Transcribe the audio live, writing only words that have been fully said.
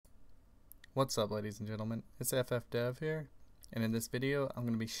What's up, ladies and gentlemen? It's FFDev here, and in this video I'm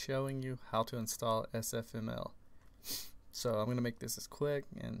going to be showing you how to install SFML. So I'm going to make this as quick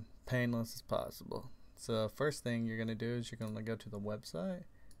and painless as possible. So first thing you're going to do is you're going to go to the website,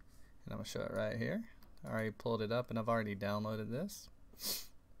 and I'm going to show it right here. I already pulled it up and I've already downloaded this.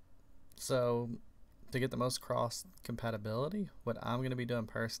 So to get the most cross compatibility, what I'm going to be doing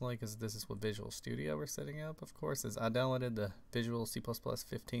personally, because this is with Visual Studio we're setting up, of course, is I downloaded the Visual C++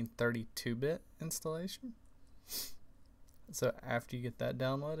 15 32-bit installation. So after you get that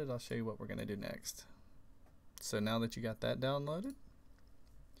downloaded, I'll show you what we're going to do next. So now that you got that downloaded,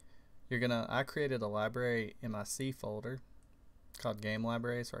 I created a library in my C folder called Game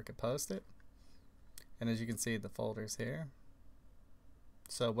Library so I could post it. And as you can see, the folder's here.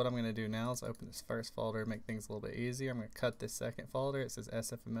 So what I'm going to do now is open this first folder, make things a little bit easier. I'm going to cut this second folder. It says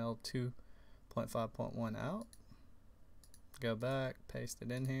SFML 2.5.1 out. Go back, paste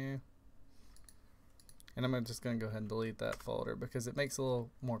it in here. And I'm just going to go ahead and delete that folder because it makes it a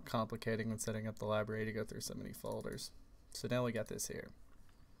little more complicating when setting up the library to go through so many folders. So now we got this here.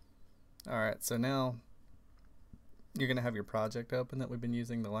 Alright, so now you're going to have your project open that we've been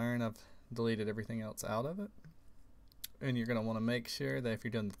using to learn. I've deleted everything else out of it. And you're going to want to make sure that if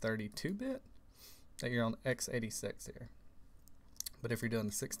you're doing the 32-bit, that you're on x86 here. But if you're doing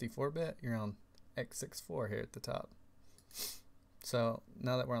the 64-bit, you're on x64 here at the top. So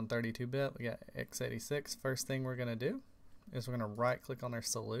now that we're on 32-bit, we got x86. First thing we're going to do is we're going to right-click on our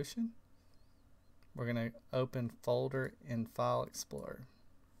solution. We're going to open Folder in File Explorer.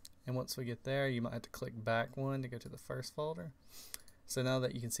 And once we get there, you might have to click back one to go to the first folder. So now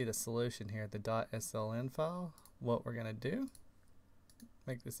that you can see the solution here, the .sln file, what we're going to do,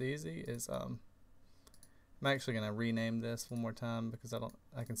 make this easy, is I'm actually going to rename this one more time because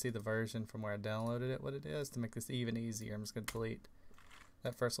I can see the version from where I downloaded it, what it is. To make this even easier, I'm just going to delete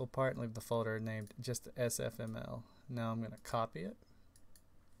that first little part and leave the folder named just SFML. Now I'm going to copy it.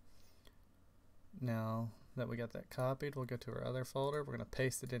 Now that we got that copied, we'll go to our other folder. We're going to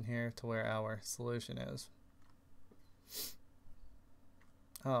paste it in here to where our solution is.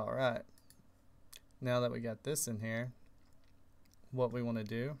 Alright, now that we got this in here, what we want to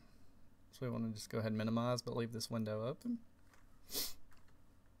do is we want to just go ahead and minimize but leave this window open,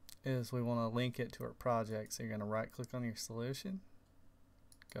 is we want to link it to our project. So you're going to right click on your solution,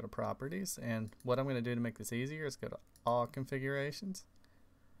 go to properties, and what I'm going to do to make this easier is go to all configurations.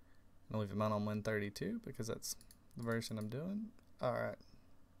 I'll leave mine on Win32 because that's the version I'm doing. Alright,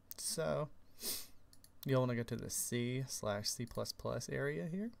 so you'll want to go to the C/C++ area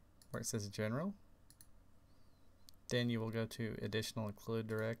here where it says General. Then you will go to Additional Include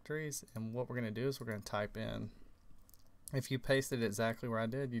Directories, and what we're going to do is we're going to type in, if you pasted it exactly where I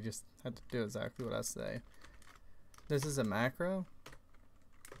did, you just have to do exactly what I say. This is a macro,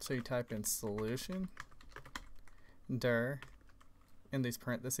 so you type in solution dir in these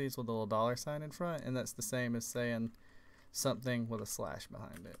parentheses with a little $sign in front, and that's the same as saying something with a slash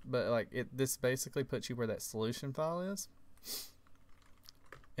behind it. But this basically puts you where that solution file is.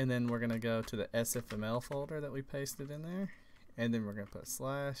 And then we're going to go to the SFML folder that we pasted in there, and then we're going to put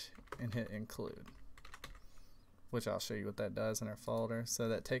slash and hit include, which I'll show you what that does in our folder. So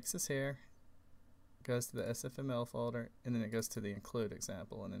that takes us here, goes to the SFML folder, and then it goes to the include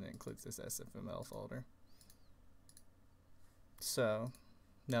example, and then it includes this SFML folder. So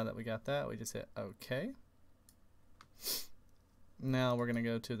now that we got that, we just hit OK. Now we're going to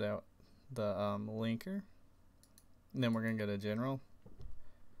go to the linker, and then we're going to go to General.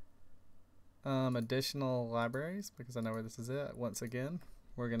 Additional libraries, because I know where this is at. Once again,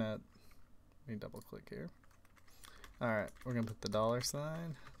 we're going to, let me double click here. Alright, we're going to put the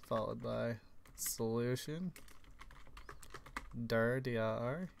 $sign followed by solution dir,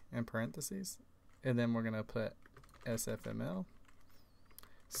 dir, in parentheses, and then we're going to put SFML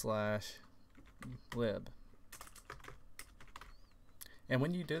 / lib. And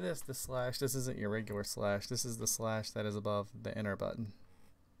when you do this, the slash, this isn't your regular slash, this is the slash that is above the enter button.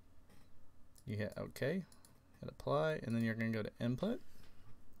 You hit OK, hit apply, and then you're going to go to input.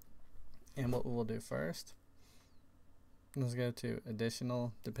 And what we'll do first is go to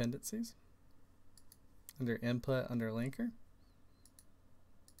additional dependencies, under input, under linker,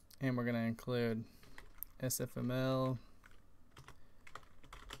 and we're going to include SFML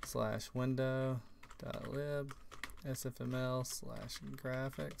 / window.lib, SFML /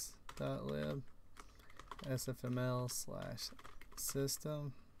 graphics.lib, SFML /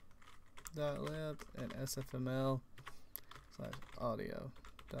 system.lib, and SFML /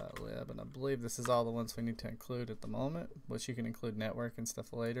 audio.lib. And I believe this is all the ones we need to include at the moment, which you can include network and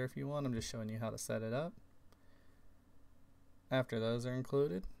stuff later if you want. I'm just showing you how to set it up. After those are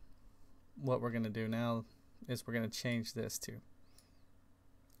included, what we're going to do now is we're going to change this to,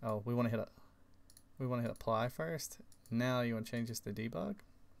 oh, we want to hit apply first. Now you want to change this to debug.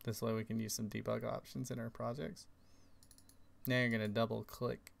 This way we can use some debug options in our projects. Now you're going to double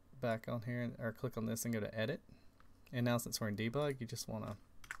click back on here, or click on this and go to edit. And now since we're in debug, you just want to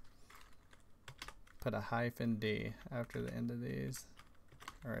put a -d after the end of these,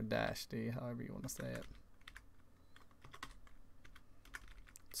 or a -d, however you want to say it.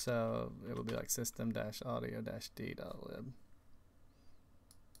 So it will be like system-audio-d.lib.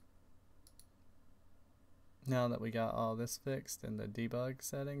 Now that we got all this fixed in the debug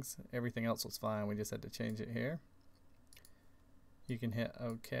settings, everything else was fine. We just had to change it here. You can hit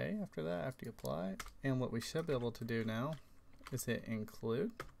OK after that, after you apply it. And what we should be able to do now is hit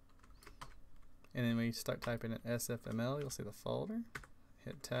include. And then when you start typing in SFML, you'll see the folder.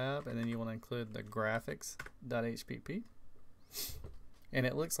 Hit tab, and then you want to include the graphics.hpp. And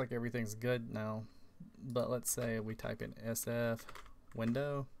it looks like everything's good now, but let's say we type in SF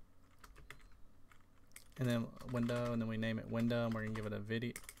window, and then window, and then we name it window, and we're going to give it a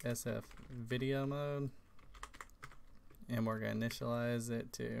SF video mode, and we're going to initialize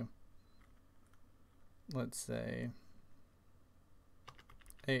it to, let's say,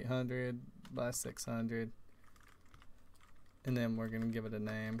 800 by 600, and then we're going to give it a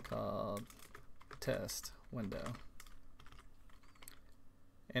name called test window.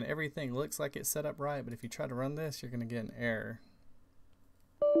 And everything looks like it's set up right, but if you try to run this, you're going to get an error.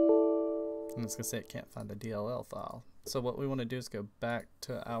 And it's going to say it can't find the DLL file. So what we want to do is go back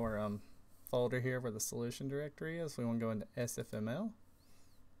to our folder here where the solution directory is. We want to go into SFML,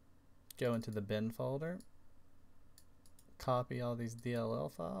 go into the bin folder, copy all these DLL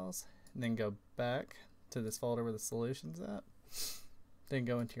files, and then go back to this folder where the solution's at. Then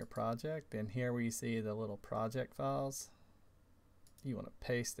go into your project, and here where you see the little project files, you want to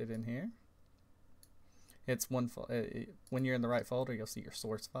paste it in here. It's one when you're in the right folder, you'll see your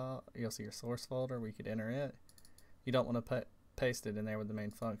source file. You'll see your source folder where you could enter it. You don't want to paste it in there with the main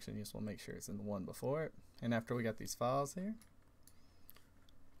function. You just want to make sure it's in the one before it. And after we got these files here,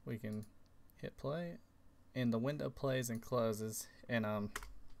 we can hit play, and the window plays and closes. And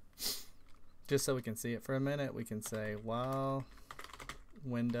just so we can see it for a minute, we can say while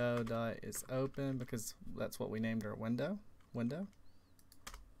window dot is open, because that's what we named our window.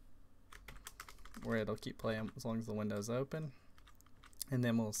 Where it'll keep playing as long as the window's open. And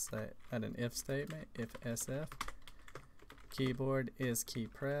then we'll say add an if statement, if SF keyboard is key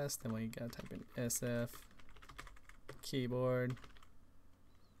pressed, then we gotta type in SF keyboard,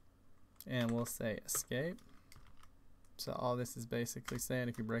 and we'll say escape. So all this is basically saying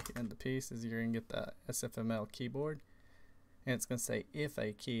if you break it into pieces, you're gonna get the SFML keyboard, and it's gonna say if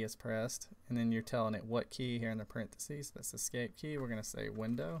a key is pressed, and then you're telling it what key here in the parentheses. That's escape key. We're gonna say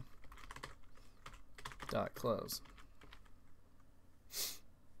window dot close,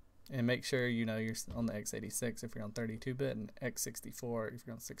 and make sure you know you're on the x86 if you're on 32-bit, and x64 if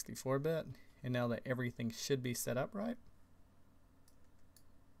you're on 64-bit. And now that everything should be set up right,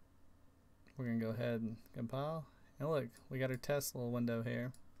 we're gonna go ahead and compile, and look, we got our test little window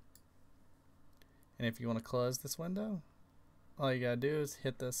here. And if you want to close this window, all you gotta do is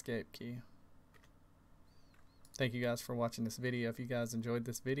hit the escape key. Thank you guys for watching this video. If you guys enjoyed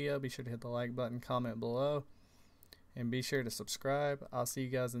this video, be sure to hit the like button, comment below, and be sure to subscribe. I'll see you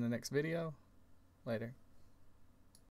guys in the next video. Later.